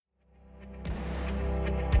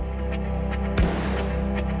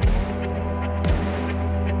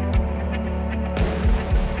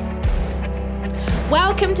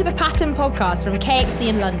Welcome to the Pattern Podcast from KXC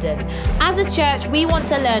in London. As a church, we want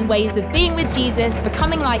to learn ways of being with Jesus,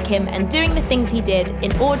 becoming like him, and doing the things he did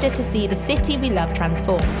in order to see the city we love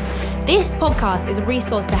transformed. This podcast is a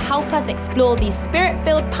resource to help us explore these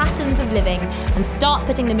spirit-filled patterns of living and start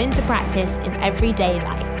putting them into practice in everyday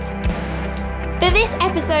life. For this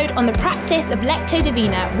episode on the practice of Lectio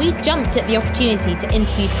Divina, we jumped at the opportunity to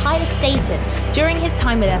interview Tyler Staton during his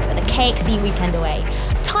time with us at the KXC Weekend Away.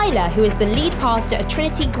 Tyler, who is the lead pastor of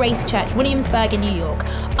Trinity Grace Church, Williamsburg in New York,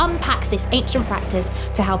 unpacks this ancient practice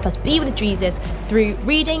to help us be with Jesus through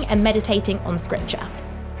reading and meditating on Scripture.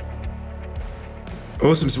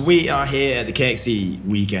 Awesome. So we are here at the KXC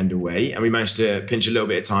Weekend Away, and we managed to pinch a little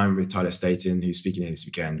bit of time with Tyler Staton, who's speaking here this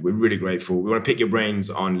weekend. We're really grateful. We want to pick your brains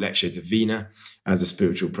on Lectio Divina as a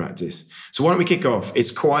spiritual practice. So why don't we kick off?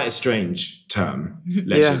 It's quite a strange term,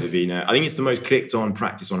 Lectio Divina. I think it's the most clicked on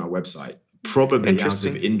practice on our website, probably out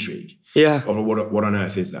of intrigue. Yeah. Of what on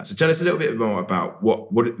earth is that? So tell us a little bit more about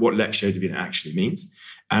what Lectio Divina actually means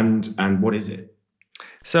and what is it?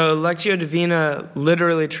 So Lectio Divina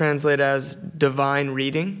literally translates as divine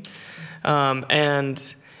reading,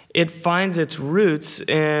 and it finds its roots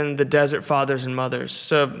in the Desert Fathers and Mothers.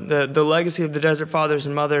 So the legacy of the Desert Fathers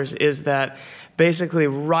and Mothers is that basically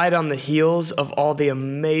right on the heels of all the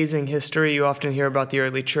amazing history you often hear about the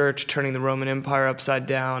early church turning the Roman Empire upside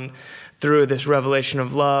down through this revelation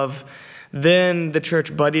of love, then the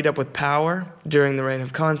church buddied up with power during the reign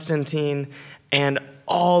of Constantine, and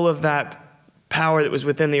all of that power that was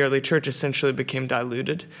within the early church essentially became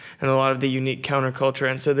diluted and a lot of the unique counterculture.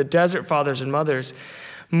 And so the Desert Fathers and Mothers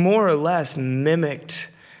more or less mimicked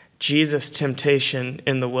Jesus' temptation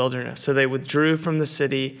in the wilderness. So they withdrew from the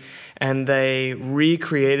city and they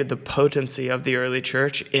recreated the potency of the early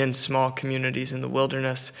church in small communities in the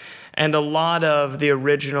wilderness. And a lot of the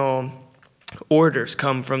original orders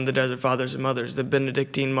come from the Desert Fathers and Mothers, the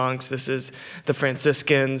Benedictine monks, this is the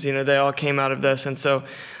Franciscans, they all came out of this. And so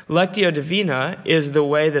Lectio Divina is the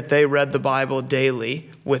way that they read the Bible daily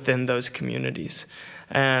within those communities.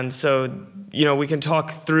 And so, we can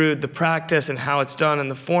talk through the practice and how it's done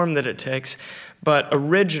and the form that it takes, but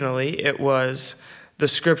originally it was the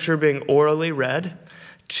scripture being orally read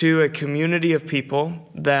to a community of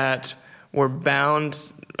people that were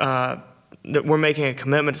bound, that we're making a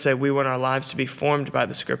commitment to say we want our lives to be formed by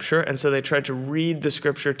the scripture. And so they tried to read the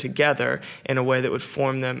scripture together in a way that would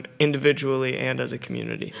form them individually and as a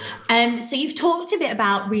community. So you've talked a bit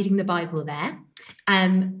about reading the Bible there,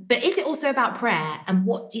 but is it also about prayer? And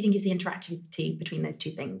what do you think is the interactivity between those two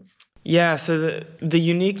things? Yeah, so the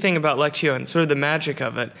unique thing about Lectio and sort of the magic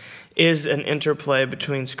of it is an interplay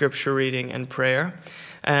between scripture reading and prayer.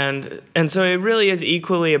 And so it really is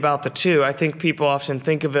equally about the two. I think people often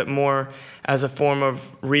think of it more as a form of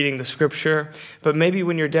reading the scripture, but maybe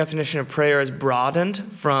when your definition of prayer is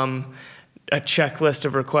broadened from a checklist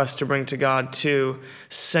of requests to bring to God to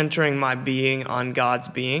centering my being on God's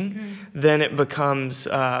being, then it becomes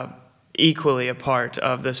equally a part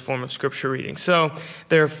of this form of scripture reading. So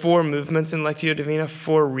there are 4 movements in Lectio Divina,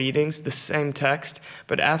 4 readings, the same text,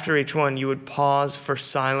 but after each one you would pause for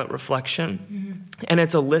silent reflection, and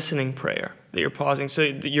it's a listening prayer that you're pausing.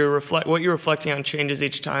 So what you're reflecting on changes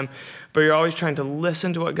each time, but you're always trying to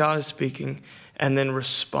listen to what God is speaking and then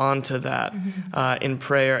respond to that in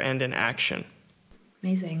prayer and in action.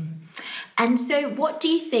 Amazing. And so what do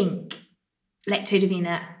you think Lectio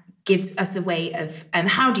Divina gives us a way of,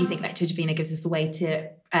 how do you think Lectio Divina gives us a way to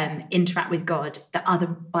interact with God that other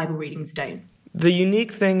Bible readings don't? The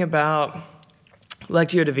unique thing about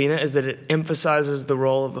Lectio Divina is that it emphasizes the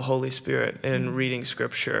role of the Holy Spirit in reading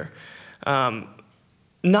Scripture.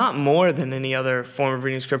 Not more than any other form of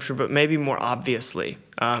reading Scripture, but maybe more obviously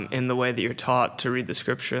in the way that you're taught to read the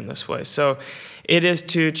Scripture in this way. So it is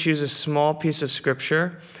to choose a small piece of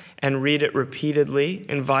Scripture and read it repeatedly,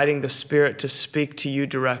 inviting the Spirit to speak to you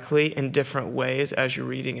directly in different ways as you're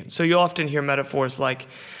reading it. So you'll often hear metaphors like,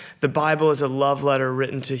 the Bible is a love letter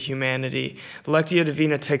written to humanity. Lectio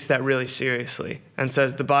Divina takes that really seriously and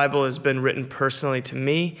says the Bible has been written personally to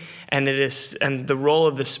me, and the role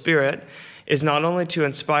of the Spirit is not only to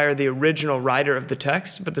inspire the original writer of the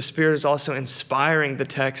text, but the Spirit is also inspiring the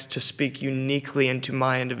text to speak uniquely into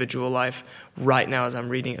my individual life right now as I'm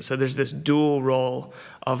reading it. So there's this dual role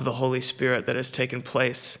of the Holy Spirit that has taken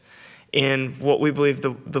place in what we believe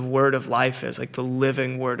the word of life is, like the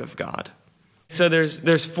living word of God. So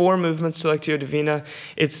there's 4 movements to Lectio Divina.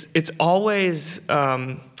 It's always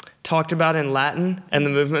talked about in Latin, and the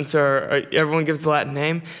movements are everyone gives the Latin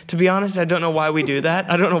name. To be honest, I don't know why we do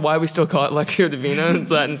that. I don't know why we still call it Lectio Divina in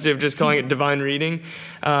Latin instead of just calling it divine reading.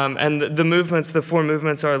 And the movements, the 4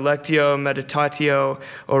 movements are Lectio, Meditatio,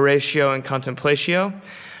 Oratio, and Contemplatio.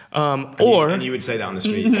 And you would say that on the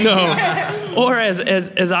street? No. Or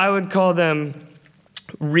as I would call them,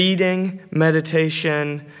 reading,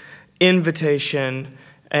 meditation, invitation,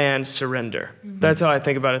 and surrender. That's how I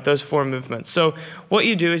think about it, those 4 movements. So what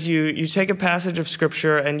you do is you take a passage of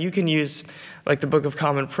Scripture, and you can use like the Book of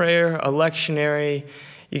Common Prayer, a lectionary.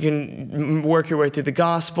 You can work your way through the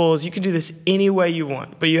Gospels. You can do this any way you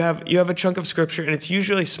want. But you have a chunk of Scripture, and it's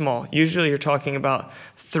usually small. Usually you're talking about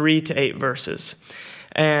 3 to 8 verses.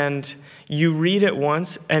 And you read it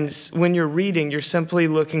once, and when you're reading, you're simply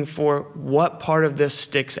looking for what part of this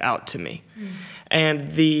sticks out to me.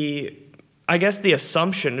 And I guess the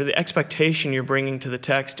assumption or the expectation you're bringing to the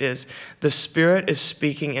text is the Spirit is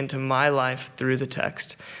speaking into my life through the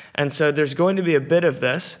text. And so there's going to be a bit of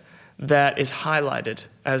this that is highlighted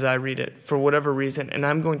as I read it for whatever reason, and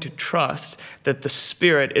I'm going to trust that the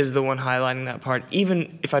Spirit is the one highlighting that part,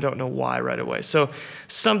 even if I don't know why right away. So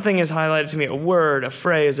something is highlighted to me, a word, a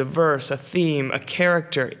phrase, a verse, a theme, a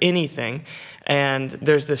character, anything, and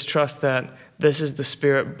there's this trust that this is the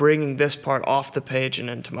Spirit bringing this part off the page and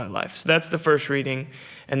into my life. So that's the first reading,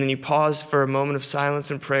 and then you pause for a moment of silence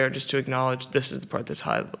and prayer just to acknowledge this is the part that's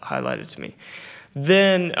highlighted to me.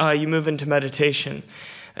 Then you move into meditation.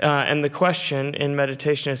 And the question in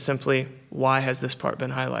meditation is simply, why has this part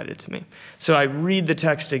been highlighted to me? So I read the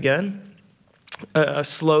text again,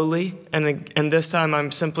 slowly, and this time I'm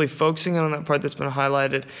simply focusing on that part that's been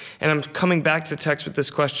highlighted, and I'm coming back to the text with this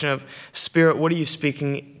question of, Spirit, what are you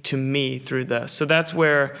speaking to me through this? So that's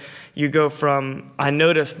where you go from, I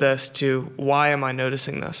noticed this, to why am I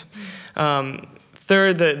noticing this?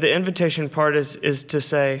 Third, the invitation part is to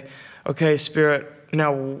say, okay, Spirit,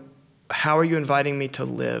 now how are you inviting me to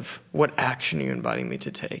live? What action are you inviting me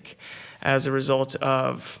to take as a result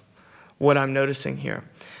of what I'm noticing here?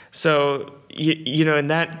 So, and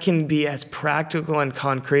that can be as practical and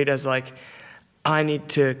concrete as like, I need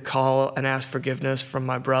to call and ask forgiveness from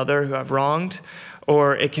my brother who I've wronged,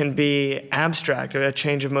 or it can be abstract, or a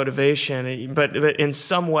change of motivation, but in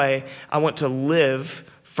some way, I want to live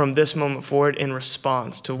from this moment forward in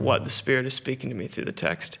response to what the Spirit is speaking to me through the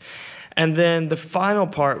text. And then the final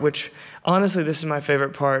part, which honestly, this is my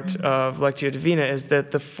favorite part of Lectio Divina, is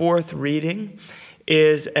that the 4th reading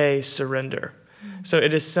is a surrender. So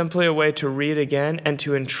it is simply a way to read again and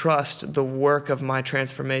to entrust the work of my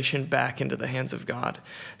transformation back into the hands of God.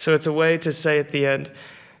 So it's a way to say at the end,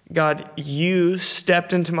 God, you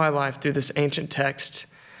stepped into my life through this ancient text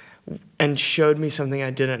and showed me something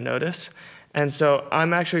I didn't notice. And so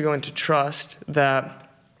I'm actually going to trust that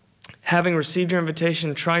having received your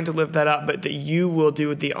invitation, trying to live that out, but that you will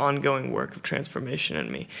do the ongoing work of transformation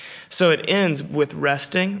in me. So it ends with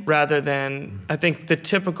resting rather than, I think the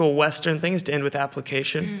typical Western thing is to end with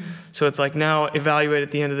application. So it's like, now evaluate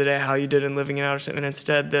at the end of the day how you did in living it out, and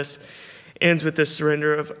instead this ends with this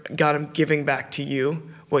surrender of, God, I'm giving back to you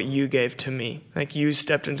what you gave to me. Like, you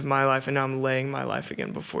stepped into my life, and now I'm laying my life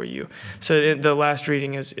again before you. So the last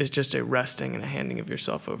reading is just a resting and a handing of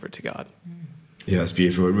yourself over to God. Yeah, that's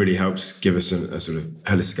beautiful. It really helps give us a sort of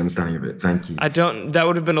holistic understanding of it. Thank you. That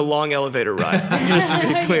would have been a long elevator ride, just to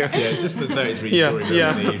be clear. Yeah, it's just the 33 story building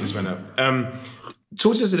that you just went up.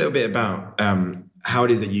 Talk to us a little bit about how it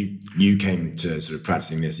is that you came to sort of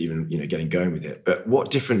practicing this, even getting going with it. But what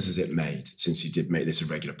difference has it made since you did make this a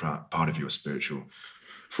regular part of your spiritual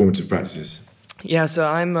formative practices? Yeah, so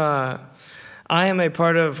I am a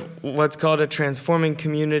part of what's called a transforming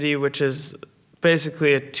community, which is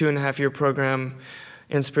basically a 2.5-year program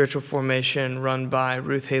in spiritual formation run by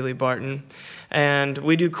Ruth Haley Barton. And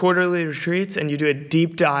we do quarterly retreats, and you do a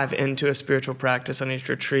deep dive into a spiritual practice on each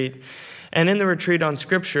retreat. And in the retreat on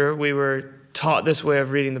Scripture, we were taught this way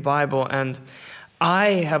of reading the Bible, and I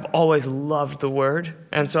have always loved the Word,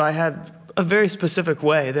 and so I had a very specific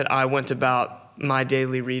way that I went about my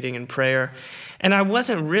daily reading and prayer. And I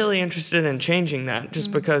wasn't really interested in changing that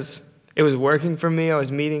just because it was working for me. I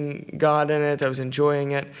was meeting God in it. I was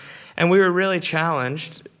enjoying it. And we were really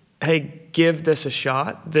challenged, hey, give this a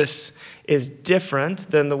shot. This is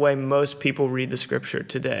different than the way most people read the Scripture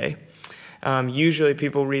today. Usually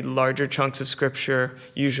people read larger chunks of Scripture.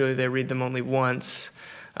 Usually they read them only once.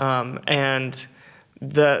 And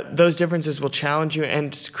those differences will challenge you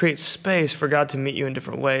and create space for God to meet you in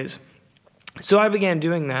different ways. So I began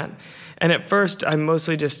doing that. And at first, I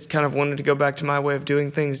mostly just kind of wanted to go back to my way of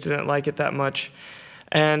doing things, didn't like it that much.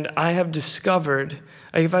 And I have discovered,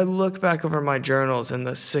 if I look back over my journals in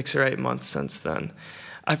the 6 or 8 months since then,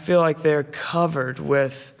 I feel like they're covered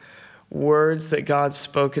with words that God's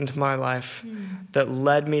spoken to my life that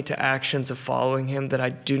led me to actions of following him that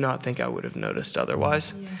I do not think I would have noticed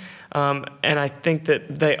otherwise. And I think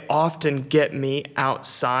that they often get me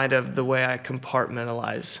outside of the way I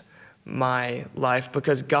compartmentalize my life,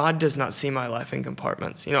 because God does not see my life in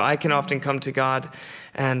compartments. I can often come to God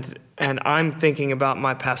and I'm thinking about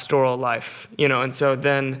my pastoral life, and so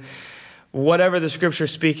then whatever the scripture's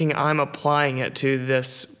speaking, I'm applying it to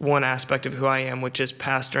this one aspect of who I am, which is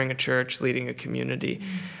pastoring a church, leading a community.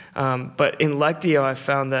 But in Lectio, I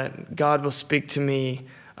found that God will speak to me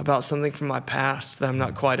about something from my past that I'm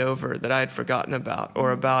not quite over, that I had forgotten about,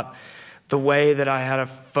 or about the way that I had a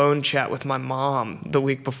phone chat with my mom the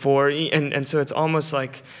week before. And so it's almost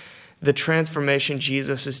like the transformation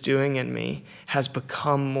Jesus is doing in me has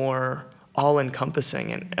become more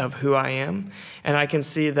all-encompassing of who I am. And I can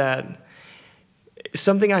see that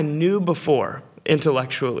something I knew before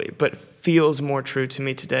intellectually, but feels more true to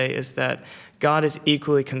me today, is that God is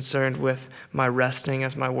equally concerned with my resting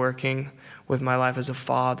as my working, with my life as a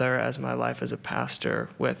father, as my life as a pastor,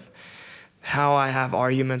 with how I have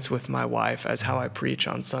arguments with my wife, as how I preach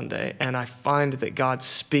on Sunday. And I find that God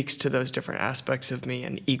speaks to those different aspects of me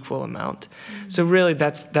in equal amount. So really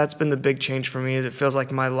that's been the big change for me, is it feels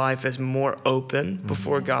like my life is more open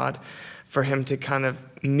before God for him to kind of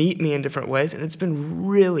meet me in different ways. And it's been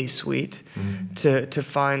really sweet to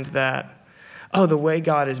find that, the way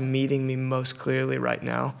God is meeting me most clearly right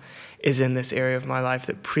now is in this area of my life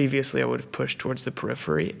that previously I would have pushed towards the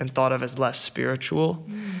periphery and thought of as less spiritual.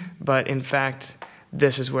 But in fact,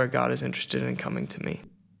 this is where God is interested in coming to me.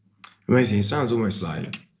 Amazing. It sounds almost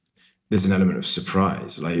like there's an element of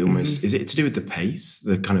surprise, like almost, is it to do with the pace,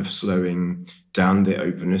 the kind of slowing down the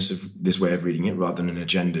openness of this way of reading it, rather than an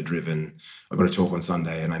agenda-driven, I've got to talk on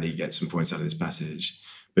Sunday and I need to get some points out of this passage,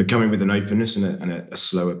 but coming with an openness and a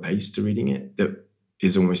slower pace to reading it that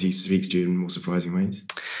is almost, he speaks to you in more surprising ways?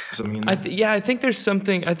 Something in that? I think there's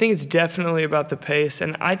something, I think it's definitely about the pace.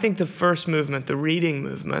 And I think the first movement, the reading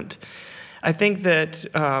movement, I think that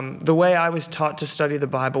the way I was taught to study the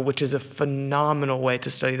Bible, which is a phenomenal way to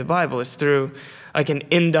study the Bible, is through like an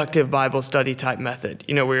inductive Bible study type method,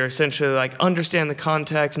 where you're essentially like understand the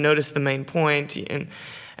context, notice the main point,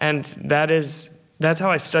 and that's how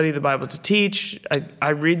I study the Bible to teach. I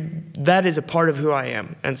read, that is a part of who I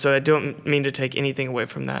am. And so I don't mean to take anything away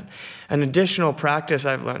from that. An additional practice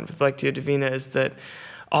I've learned with Lectio Divina is that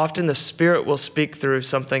often the Spirit will speak through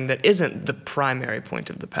something that isn't the primary point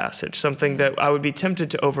of the passage, something that I would be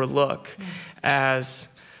tempted to overlook as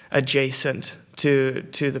adjacent to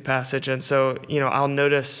the passage. And so, I'll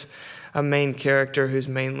notice a main character who's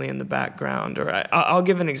mainly in the background. Or I'll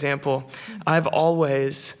give an example. I've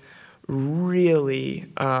always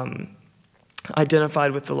really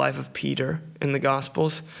identified with the life of Peter in the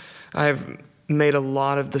Gospels. I've made a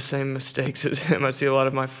lot of the same mistakes as him. I see a lot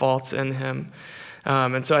of my faults in him.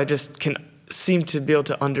 And so I just can seem to be able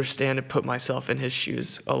to understand and put myself in his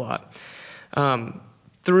shoes a lot.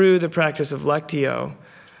 Through the practice of Lectio,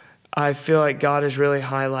 I feel like God has really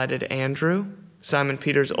highlighted Andrew, Simon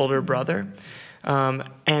Peter's older brother,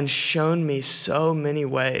 and shown me so many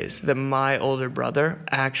ways that my older brother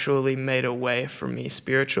actually made a way for me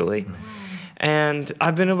spiritually. And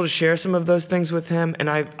I've been able to share some of those things with him, and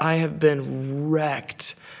I have been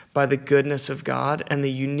wrecked by the goodness of God and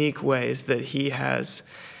the unique ways that he has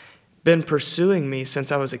been pursuing me since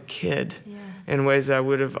I was a kid in ways that I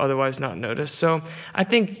would have otherwise not noticed. So I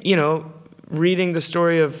think, reading the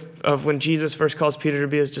story of when Jesus first calls Peter to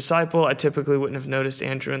be his disciple, I typically wouldn't have noticed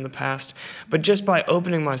Andrew in the past. But just by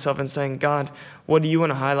opening myself and saying, God, what do you want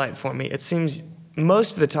to highlight for me? It seems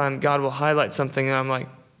most of the time God will highlight something and I'm like,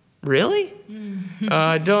 really?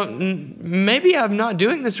 Maybe I'm not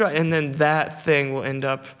doing this right. And then that thing will end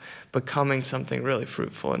up becoming something really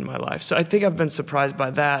fruitful in my life. So I think I've been surprised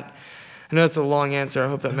by that. I know it's a long answer. I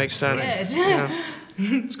hope that makes sense.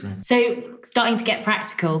 That's great. So starting to get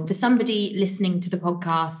practical, for somebody listening to the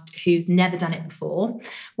podcast who's never done it before,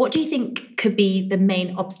 what do you think could be the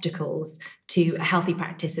main obstacles to a healthy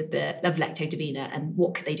practice of Lectio Divina, and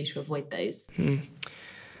what could they do to avoid those?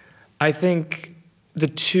 I think the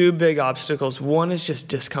two big obstacles, one is just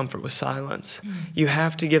discomfort with silence. You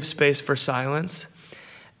have to give space for silence,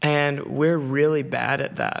 and we're really bad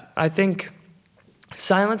at that. I think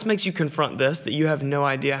silence makes you confront this, that you have no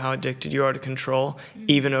idea how addicted you are to control,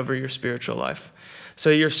 even over your spiritual life. So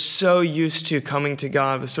you're so used to coming to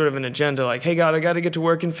God with sort of an agenda like, hey, God, I got to get to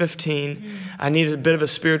work in 15. I need a bit of a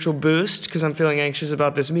spiritual boost because I'm feeling anxious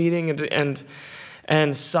about this meeting.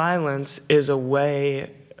 And silence is a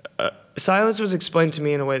way, silence was explained to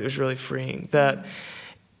me in a way that was really freeing, that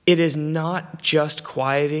it is not just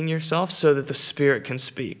quieting yourself so that the Spirit can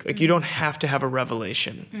speak. Like, you don't have to have a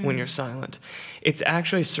revelation when you're silent. It's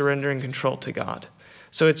actually surrendering control to God.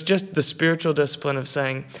 So it's just the spiritual discipline of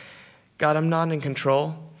saying, God, I'm not in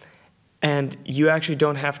control, and you actually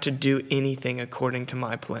don't have to do anything according to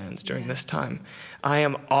my plans during this time. I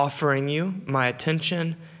am offering you my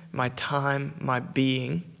attention, my time, my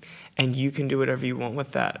being, and you can do whatever you want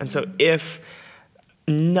with that. And so if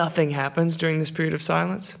nothing happens during this period of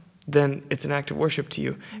silence, then it's an act of worship to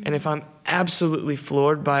you. And if I'm absolutely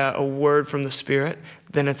floored by a word from the Spirit,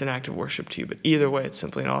 then it's an act of worship to you. But either way, it's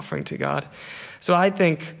simply an offering to God. So I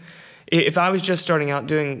think if I was just starting out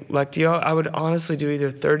doing Lectio, I would honestly do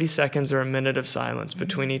either 30 seconds or a minute of silence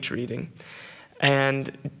between each reading.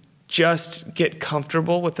 And just get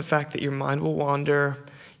comfortable with the fact that your mind will wander.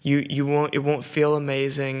 It won't feel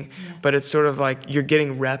amazing, but it's sort of like you're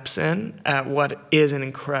getting reps in at what is an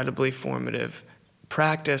incredibly formative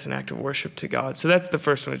practice, an act of worship to God. So that's the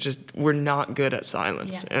first one. It's just, we're not good at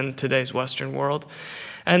silence in today's Western world.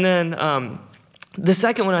 And then the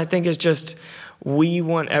second one, I think, is just, we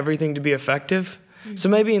want everything to be effective. So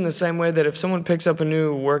maybe in the same way that if someone picks up a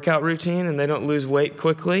new workout routine and they don't lose weight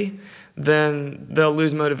quickly, then they'll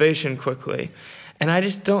lose motivation quickly. And I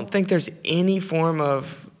just don't think there's any form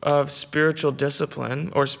of spiritual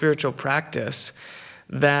discipline or spiritual practice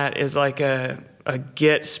that is like a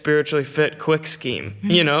get spiritually fit quick scheme.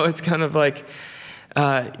 You know, it's kind of like,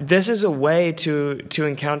 this is a way to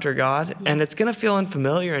encounter God, and it's going to feel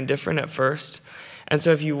unfamiliar and different at first. And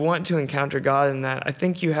so if you want to encounter God in that, I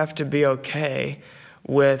think you have to be okay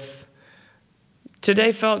with,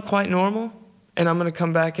 today felt quite normal, and I'm going to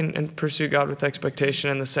come back and pursue God with expectation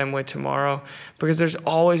in the same way tomorrow, because there's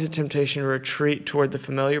always a temptation to retreat toward the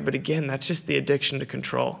familiar. But again, that's just the addiction to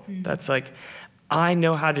control. That's like, I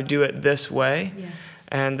know how to do it this way,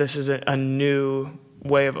 and this is a new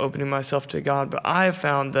way of opening myself to God. But I have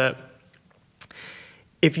found that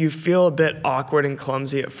if you feel a bit awkward and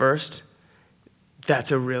clumsy at first,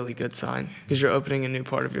 that's a really good sign, because you're opening a new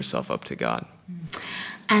part of yourself up to God.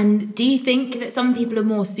 And do you think that some people are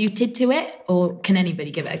more suited to it, or can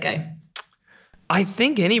anybody give it a go? I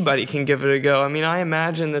think anybody can give it a go. I mean, I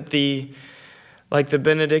imagine that the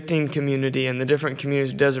Benedictine community and the different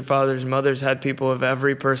communities of Desert Fathers and Mothers had people of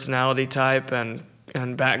every personality type and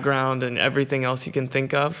background and everything else you can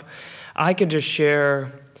think of. I could just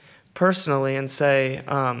share personally and say,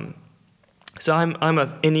 so I'm a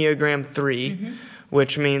Enneagram 3,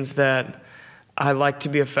 which means that I like to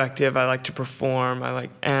be effective, I like to perform,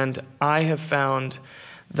 and I have found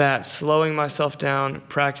that slowing myself down,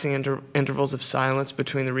 practicing intervals of silence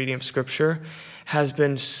between the reading of Scripture has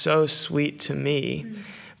been so sweet to me,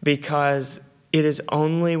 because it is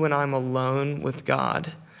only when I'm alone with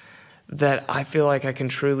God that I feel like I can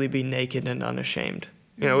truly be naked and unashamed,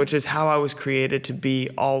 which is how I was created to be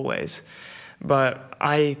always. But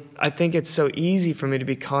I think it's so easy for me to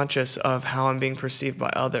be conscious of how I'm being perceived by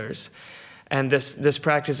others. And this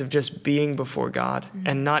practice of just being before God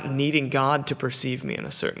and not needing God to perceive me in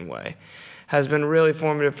a certain way has been really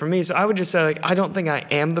formative for me. So I would just say, I don't think I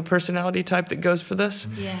am the personality type that goes for this.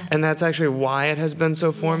 And that's actually why it has been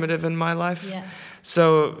so formative in my life.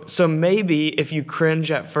 So maybe if you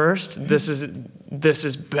cringe at first, this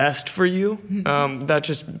is best for you. That's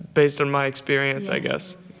just based on my experience, I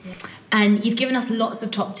guess. And you've given us lots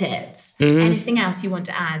of top tips. Anything else you want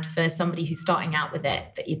to add for somebody who's starting out with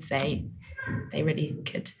it that you'd say they really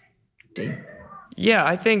could do? Yeah,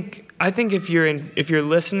 I think if you're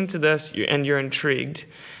listening to this and you're intrigued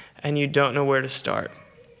and you don't know where to start,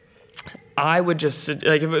 I would just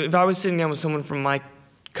if I was sitting down with someone from my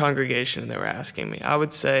congregation and they were asking me, I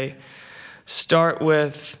would say start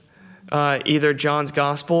with either John's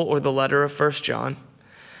Gospel or the letter of 1 John,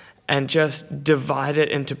 and just divide it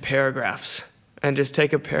into paragraphs, and just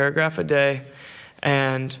take a paragraph a day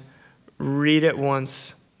and read it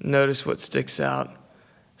once, notice what sticks out,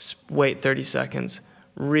 wait 30 seconds,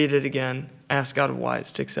 read it again, ask God why it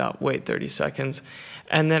sticks out, wait 30 seconds.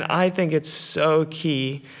 And then I think it's so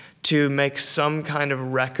key to make some kind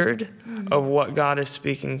of record of what God is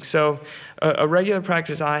speaking. So a regular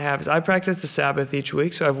practice I have is I practice the Sabbath each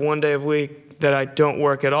week. So I have one day a week that I don't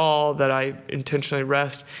work at all, that I intentionally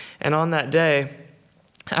rest. And on that day,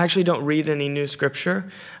 I actually don't read any new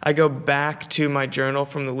scripture. I go back to my journal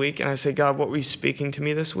from the week and I say, God, what were you speaking to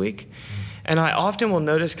me this week? And I often will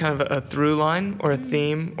notice kind of a through line or a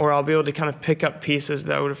theme, or I'll be able to kind of pick up pieces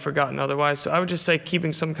that I would have forgotten otherwise. So I would just say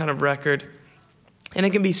keeping some kind of record. And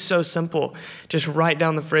it can be so simple. Just write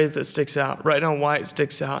down the phrase that sticks out, write down why it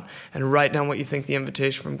sticks out, and write down what you think the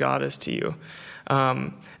invitation from God is to you.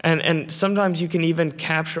 And sometimes you can even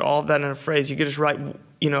capture all of that in a phrase. You could just write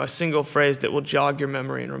a single phrase that will jog your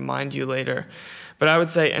memory and remind you later. But I would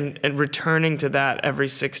say, and returning to that every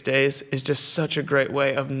 6 days is just such a great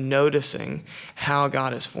way of noticing how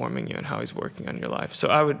God is forming you and how he's working on your life. So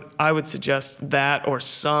I would suggest that or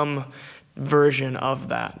some version of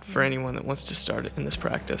that for anyone that wants to start in this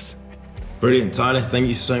practice. Brilliant. Tyler, thank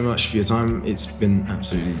you so much for your time. It's been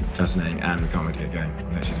absolutely fascinating, and we can't wait to get going.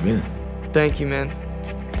 Lectio Divina. Thank you, man.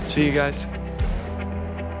 See you guys.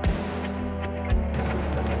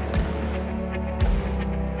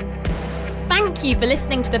 Thank you for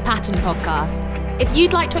listening to the Pattern Podcast. If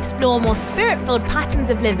you'd like to explore more spirit-filled patterns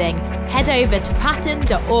of living, head over to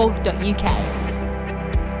pattern.org.uk.